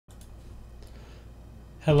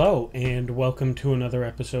Hello, and welcome to another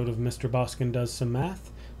episode of Mr. Boskin Does Some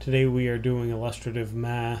Math. Today we are doing illustrative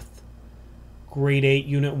math, Grade 8,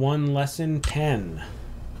 Unit 1, Lesson 10.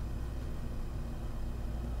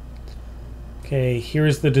 Okay,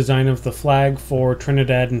 here's the design of the flag for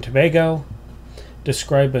Trinidad and Tobago.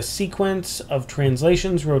 Describe a sequence of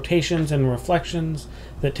translations, rotations, and reflections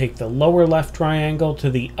that take the lower left triangle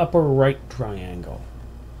to the upper right triangle.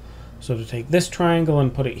 So to take this triangle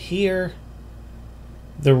and put it here,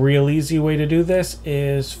 the real easy way to do this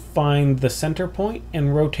is find the center point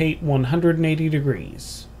and rotate 180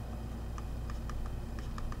 degrees.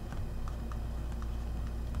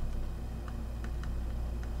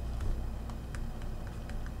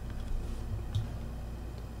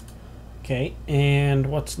 Okay, and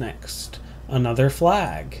what's next? Another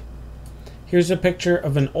flag. Here's a picture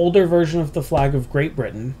of an older version of the flag of Great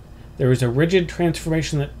Britain. There is a rigid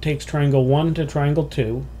transformation that takes triangle 1 to triangle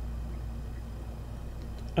 2.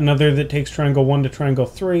 Another that takes triangle 1 to triangle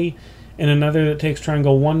 3, and another that takes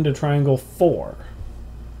triangle 1 to triangle 4.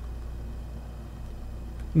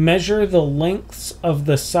 Measure the lengths of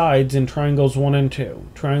the sides in triangles 1 and 2.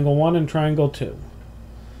 Triangle 1 and triangle 2.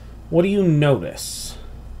 What do you notice?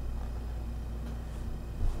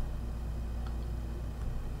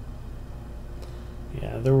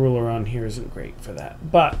 Yeah, the ruler on here isn't great for that.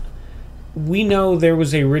 But we know there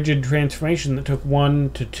was a rigid transformation that took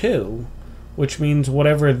 1 to 2, which means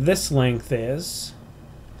whatever this length is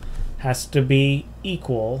has to be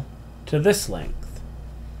equal to this length.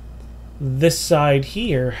 This side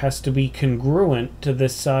here has to be congruent to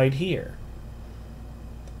this side here.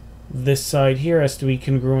 This side here has to be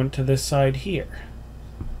congruent to this side here.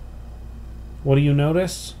 What do you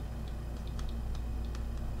notice?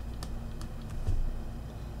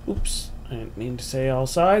 Oops, I didn't mean to say all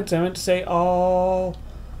sides. I meant to say all...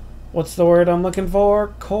 What's the word I'm looking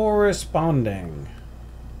for? Corresponding.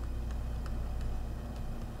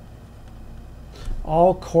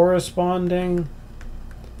 All corresponding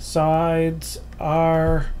sides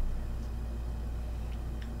are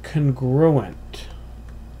congruent.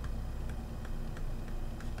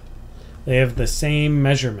 They have the same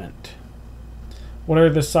measurement. What are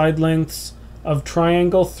the side lengths of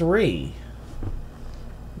triangle 3?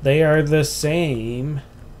 They are the same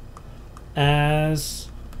as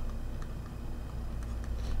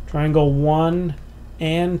triangle 1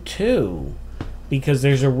 and 2, because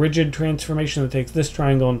there's a rigid transformation that takes this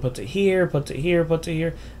triangle and puts it here, puts it here, puts it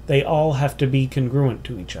here. They all have to be congruent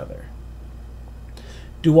to each other.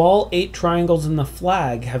 Do all 8 triangles in the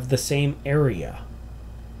flag have the same area?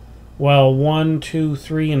 Well, 1, 2,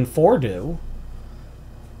 3, and 4 do,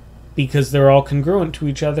 because they're all congruent to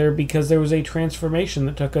each other, because there was a transformation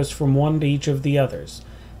that took us from one to each of the others.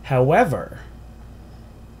 However,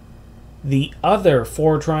 the other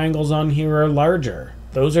 4 triangles on here are larger.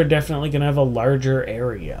 Those are definitely going to have a larger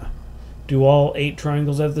area. Do all 8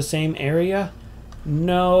 triangles have the same area?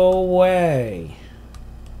 No way.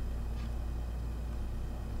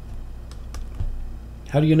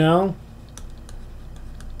 How do you know?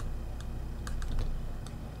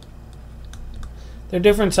 They're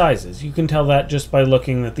different sizes. You can tell that just by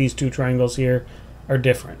looking that these 2 triangles here are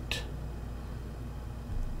different.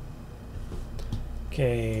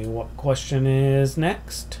 Okay, what question is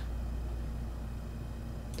next?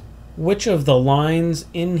 Which of the lines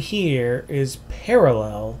in here is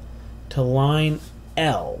parallel to line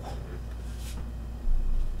L?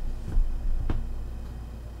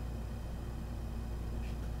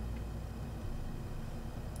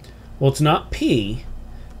 Well, it's not P,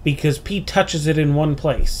 because P touches it in one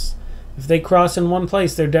place. If they cross in one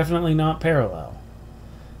place, they're definitely not parallel.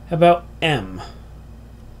 How about M?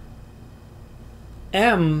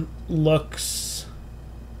 M looks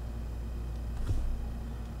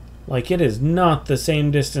like it is not the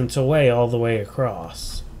same distance away all the way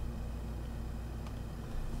across.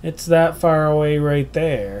 It's that far away right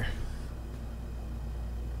there.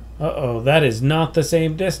 Uh-oh, that is not the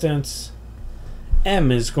same distance.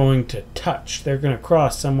 M is going to touch. They're going to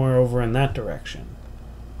cross somewhere over in that direction.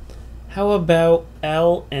 How about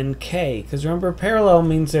L and K? Because remember, parallel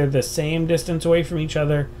means they're the same distance away from each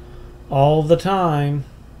other all the time.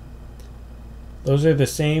 Those are the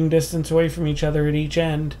same distance away from each other at each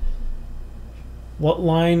end. What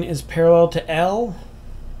line is parallel to L?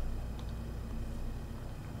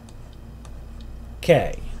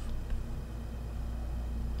 K.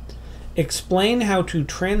 Explain how to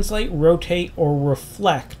translate, rotate, or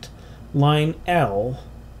reflect line L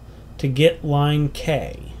to get line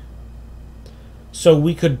K. So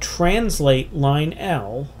we could translate line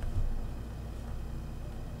L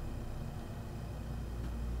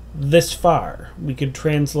this far. We could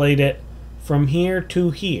translate it from here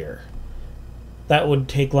to here. That would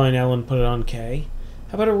take line L and put it on K.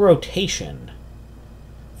 How about a rotation?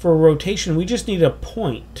 For a rotation, we just need a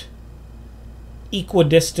point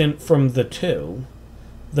equidistant from the two,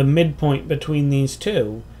 the midpoint between these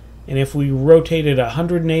two, and if we rotated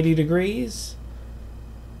 180 degrees,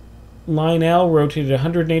 line L rotated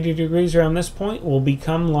 180 degrees around this point will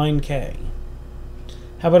become line K.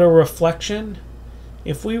 How about a reflection?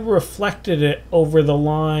 If we reflected it over the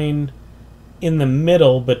line in the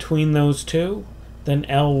middle between those two, then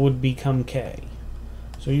L would become K.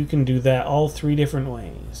 So you can do that all three different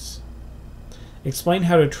ways. Explain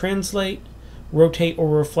how to translate, rotate, or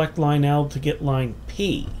reflect line L to get line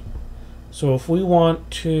P. So if we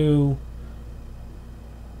want to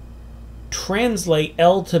translate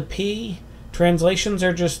L to P, translations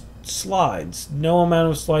are just slides. No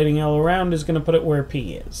amount of sliding L around is going to put it where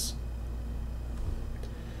P is.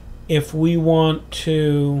 If we want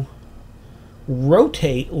to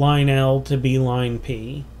rotate line L to be line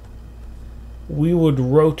P, we would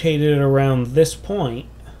rotate it around this point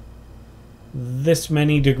this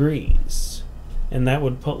many degrees, and that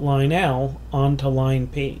would put line L onto line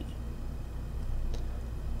P.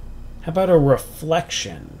 How about a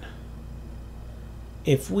reflection?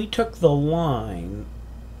 If we took the line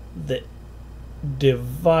that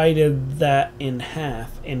divided that in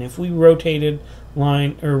half, and if we rotated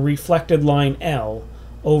line or reflected line L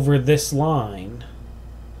over this line,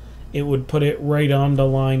 it would put it right onto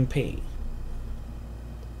line P.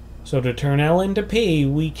 So to turn L into P,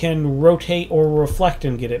 we can rotate or reflect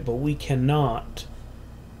and get it, but we cannot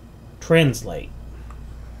translate.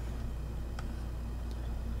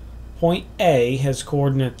 Point A has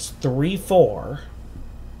coordinates 3, 4.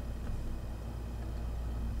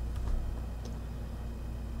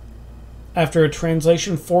 After a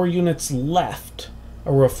translation 4 units left,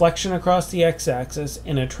 a reflection across the x-axis,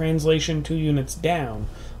 and a translation 2 units down,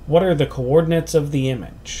 what are the coordinates of the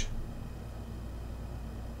image?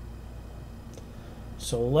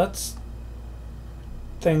 So let's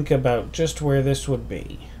think about just where this would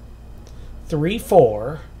be. 3,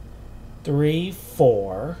 4, 3,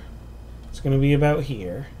 4. It's going to be about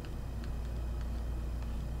here.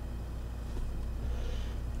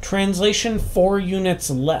 Translation 4 units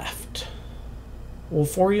left. Well,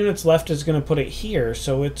 4 units left is going to put it here,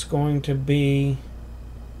 so it's going to be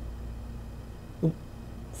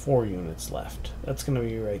 4 units left. That's going to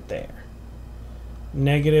be right there.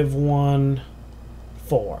 -1,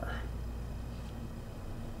 4.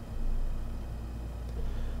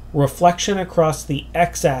 Reflection across the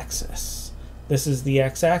x-axis. This is the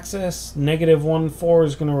x-axis. -1, 4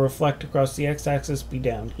 is going to reflect across the x-axis, be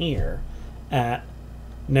down here at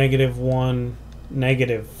 -1,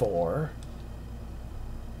 -4.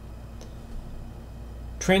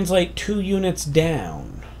 Translate 2 units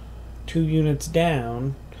down. 2 units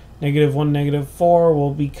down. -1, -4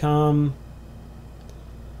 will become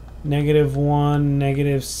 -1,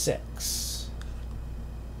 -6.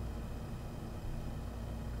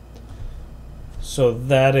 So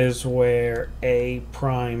that is where A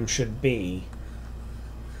prime should be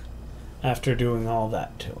after doing all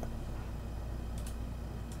that to it.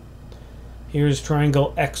 Here's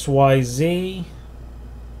triangle XYZ.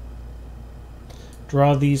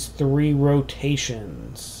 Draw these 3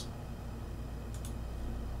 rotations.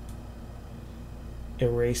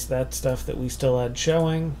 Erase that stuff that we still had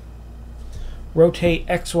showing. Rotate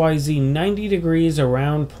XYZ 90 degrees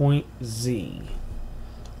around point Z.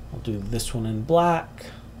 I'll do this one in black.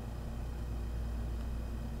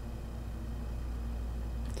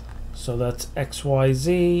 So that's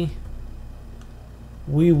XYZ.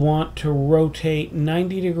 We want to rotate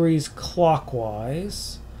 90 degrees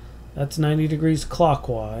clockwise. That's 90 degrees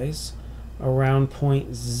clockwise around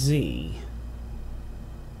point Z.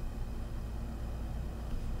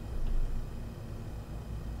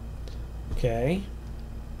 Okay.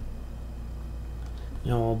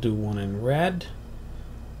 Now I'll do one in red.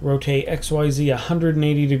 Rotate XYZ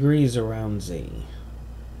 180 degrees around Z.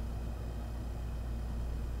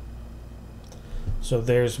 So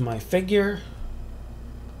there's my figure.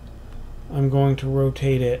 I'm going to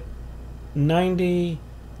rotate it 90,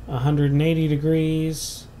 180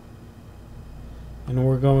 degrees, and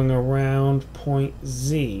we're going around point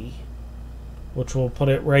Z, which will put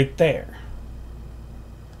it right there.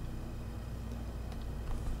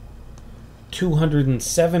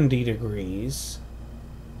 270 degrees.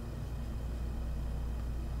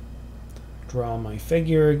 Draw my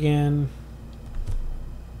figure again.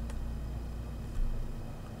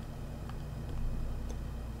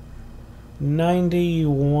 '90,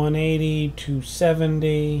 180,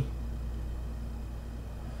 270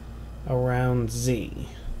 around Z.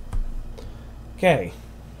 Okay.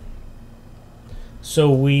 So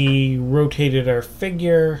we rotated our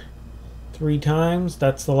figure 3 times.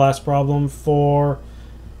 That's the last problem for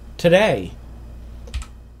today.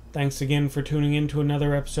 Thanks again for tuning in to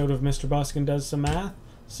another episode of Mr. Boskin Does Some Math.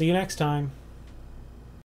 See you next time.